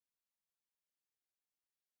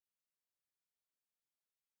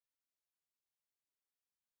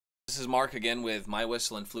This is Mark again with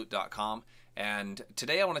mywhistleandflute.com, and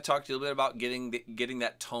today I want to talk to you a little bit about getting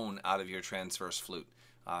that tone out of your transverse flute.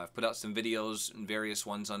 I've put out some videos, various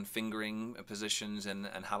ones on fingering positions and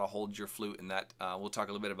how to hold your flute, and that we'll talk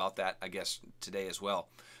a little bit about that, I guess, today as well.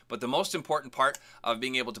 But the most important part of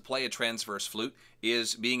being able to play a transverse flute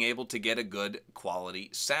is being able to get a good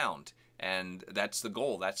quality sound, and that's the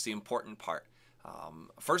goal. That's the important part.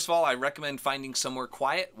 First of all, I recommend finding somewhere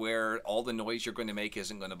quiet where all the noise you're going to make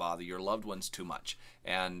isn't going to bother your loved ones too much.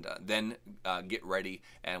 And then get ready.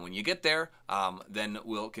 And when you get there, then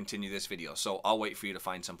we'll continue this video. So I'll wait for you to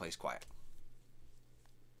find someplace quiet.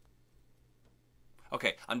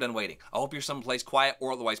 Okay, I'm done waiting. I hope you're someplace quiet,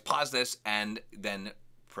 or otherwise pause this and then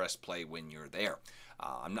press play when you're there.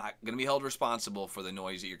 I'm not going to be held responsible for the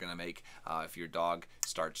noise that you're going to make if your dog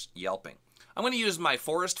starts yelping. I'm going to use my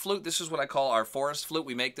forest flute. This is what I call our forest flute.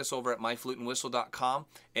 We make this over at myfluteandwhistle.com,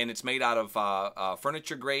 and it's made out of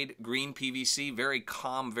furniture-grade green PVC. Very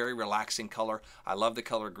calm, very relaxing color. I love the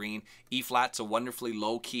color green. E-flat's a wonderfully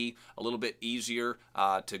low key, a little bit easier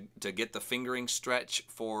to get the fingering stretch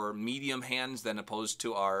for medium hands than opposed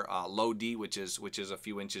to our low D, which is a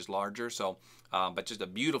few inches larger. So, but just a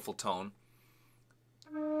beautiful tone.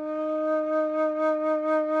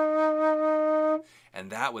 And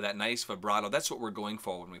that with that nice vibrato, that's what we're going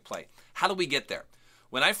for when we play. How do we get there?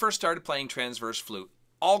 When I first started playing transverse flute,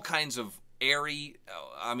 all kinds of airy,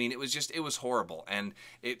 I mean, it was horrible. And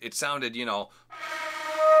it sounded, you know,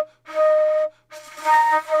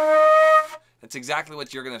 that's exactly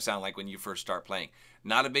what you're going to sound like when you first start playing.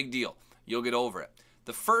 Not a big deal. You'll get over it.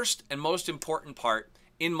 The first and most important part,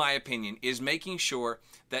 in my opinion, is making sure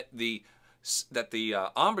that the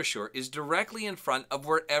embouchure is directly in front of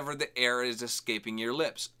wherever the air is escaping your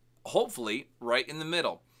lips. Hopefully, right in the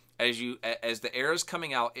middle. As the air is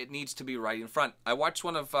coming out, it needs to be right in front. I watched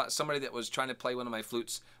one of somebody that was trying to play one of my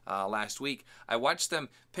flutes last week. I watched them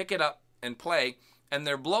pick it up and play, and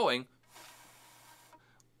they're blowing,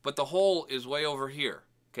 but the hole is way over here.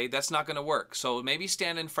 Okay, that's not going to work. So maybe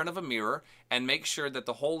stand in front of a mirror and make sure that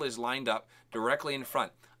the hole is lined up directly in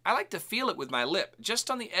front. I like to feel it with my lip. Just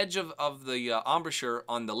on the edge of the embouchure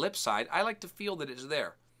on the lip side, I like to feel that it's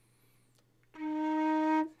there.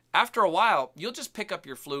 After a while, you'll just pick up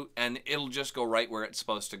your flute and it'll just go right where it's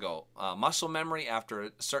supposed to go. Muscle memory, after a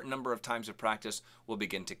certain number of times of practice, will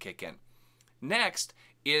begin to kick in. Next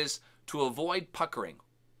is to avoid puckering.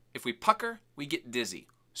 If we pucker, we get dizzy.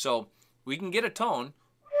 So we can get a tone,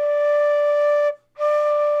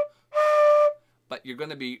 but you're going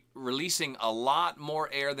to be releasing a lot more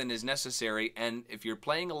air than is necessary, and if you're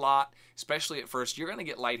playing a lot, especially at first, you're going to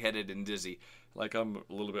get lightheaded and dizzy, like I'm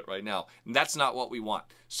a little bit right now. And that's not what we want.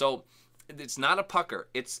 So it's not a pucker,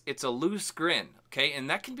 it's a loose grin, okay? And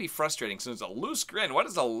that can be frustrating. So it's a loose grin. What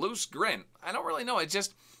is a loose grin? I don't really know. It's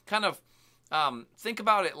just kind of think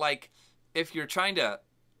about it like if you're trying to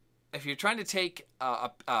take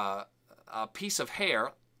a piece of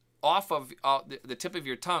hair off of the tip of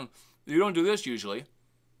your tongue. You don't do this usually.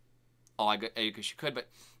 Oh, I guess you could, but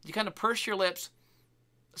you kind of purse your lips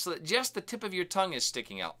so that just the tip of your tongue is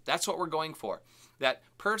sticking out. That's what we're going for. That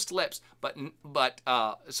pursed lips,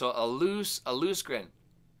 so a loose grin.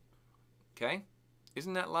 Okay?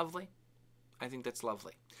 Isn't that lovely? I think that's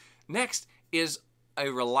lovely. Next is a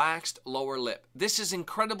relaxed lower lip. This is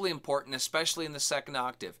incredibly important, especially in the second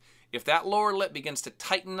octave. If that lower lip begins to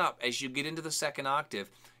tighten up as you get into the second octave,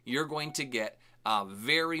 you're going to get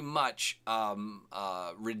very much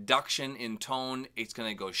reduction in tone. It's going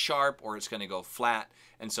to go sharp or it's going to go flat.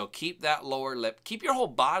 And so keep that lower lip, keep your whole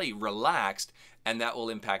body relaxed, and that will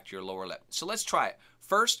impact your lower lip. So let's try it.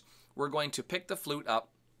 First, we're going to pick the flute up.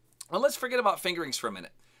 Well, let's forget about fingerings for a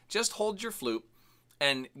minute. Just hold your flute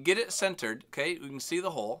and get it centered. Okay, you can see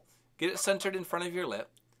the hole. Get it centered in front of your lip.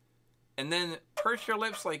 And then purse your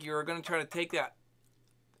lips like you're going to try to take that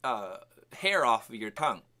hair off of your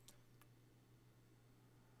tongue.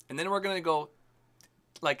 And then we're going to go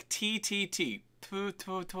like T-T-T.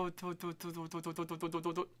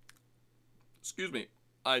 Excuse me.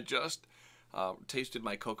 I just tasted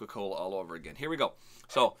my Coca-Cola all over again. Here we go.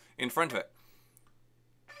 So, in front of it.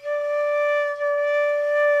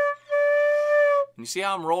 And you see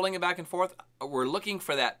how I'm rolling it back and forth? We're looking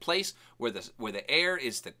for that place where the air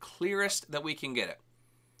is the clearest that we can get it.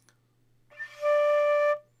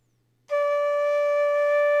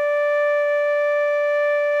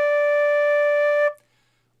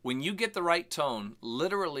 When you get the right tone,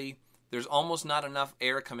 literally, there's almost not enough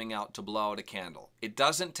air coming out to blow out a candle. It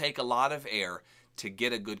doesn't take a lot of air to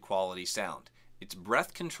get a good quality sound. It's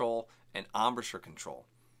breath control and embouchure control.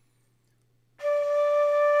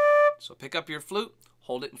 So pick up your flute,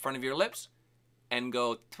 hold it in front of your lips, and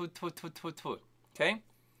go tu tu tu tu tu. Okay?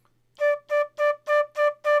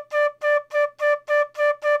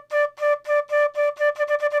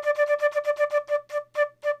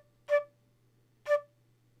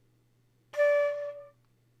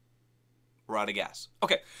 We're out of gas.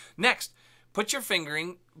 Okay, next, get your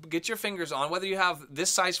fingers on, whether you have this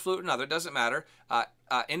size flute or another, it doesn't matter.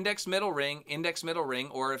 Index, middle ring,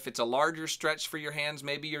 or if it's a larger stretch for your hands,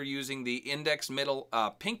 maybe you're using the index, middle,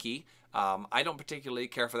 pinky. I don't particularly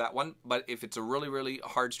care for that one, but if it's a really, really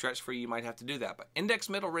hard stretch for you, you might have to do that. But index,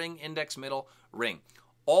 middle ring,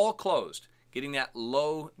 all closed, getting that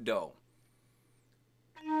low do.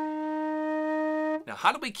 Now,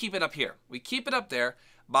 how do we keep it up here? We keep it up there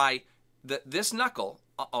by this knuckle,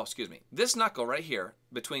 this knuckle right here,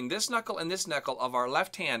 between this knuckle and this knuckle of our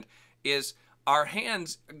left hand is our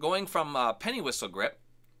hands going from penny whistle grip.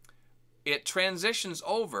 It transitions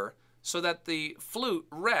over so that the flute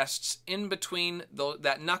rests in between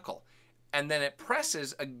that knuckle, and then it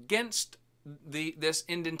presses against this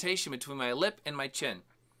indentation between my lip and my chin.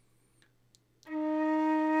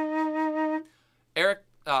 Eric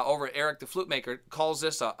the flute maker calls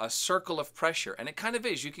this a circle of pressure, and it kind of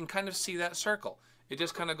is. You can kind of see that circle. It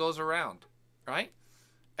just kind of goes around, right?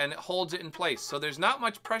 And it holds it in place. So there's not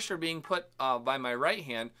much pressure being put by my right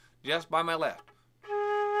hand, just by my left.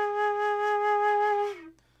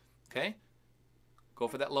 Okay? Go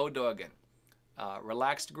for that low do again.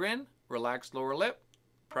 Relaxed grin, relaxed lower lip,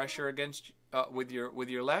 pressure against with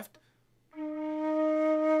your left.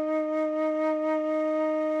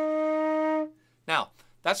 Now,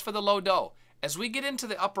 that's for the low do. As we get into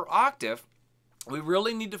the upper octave, we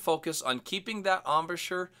really need to focus on keeping that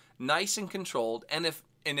embouchure nice and controlled, and if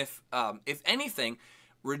anything,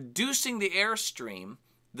 reducing the airstream,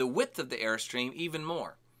 the width of the airstream even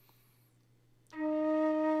more.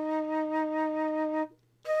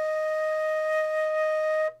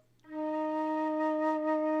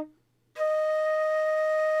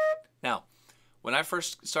 Now, when I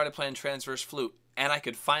first started playing transverse flute, and I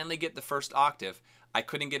could finally get the first octave, I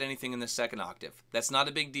couldn't get anything in the second octave. That's not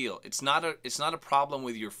a big deal. It's not a problem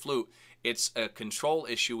with your flute. It's a control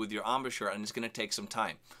issue with your embouchure, and it's going to take some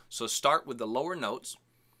time. So start with the lower notes.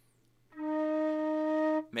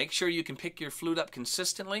 Make sure you can pick your flute up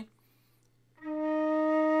consistently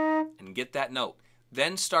and get that note.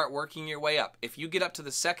 Then start working your way up. If you get up to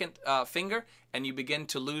the second finger and you begin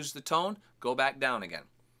to lose the tone, go back down again.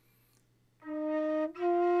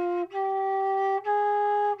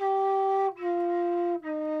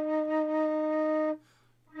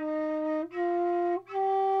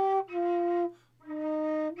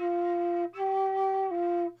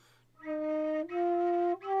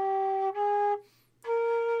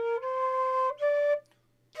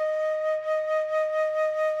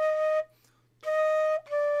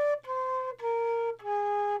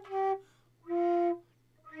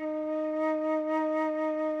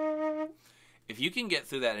 If you can get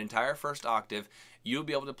through that entire first octave, you'll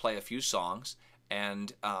be able to play a few songs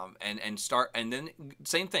and then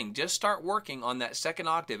same thing. Just start working on that second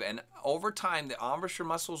octave, and over time the embouchure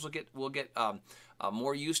muscles will get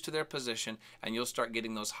more used to their position, and you'll start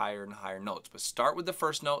getting those higher and higher notes. But start with the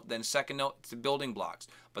first note, then second note. It's the building blocks.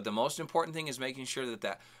 But the most important thing is making sure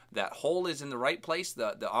that hole is in the right place,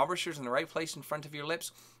 the embouchure is in the right place in front of your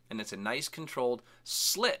lips, and it's a nice controlled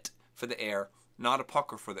slit for the air, not a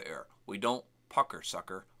pucker for the air. We don't pucker,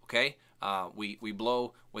 sucker, okay? We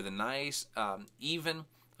blow with a nice, even,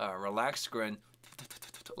 relaxed grin,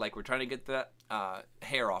 like we're trying to get that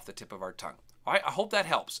hair off the tip of our tongue. All right, I hope that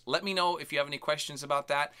helps. Let me know if you have any questions about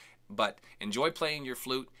that, but enjoy playing your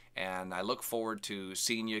flute, and I look forward to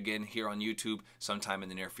seeing you again here on YouTube sometime in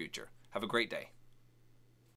the near future. Have a great day.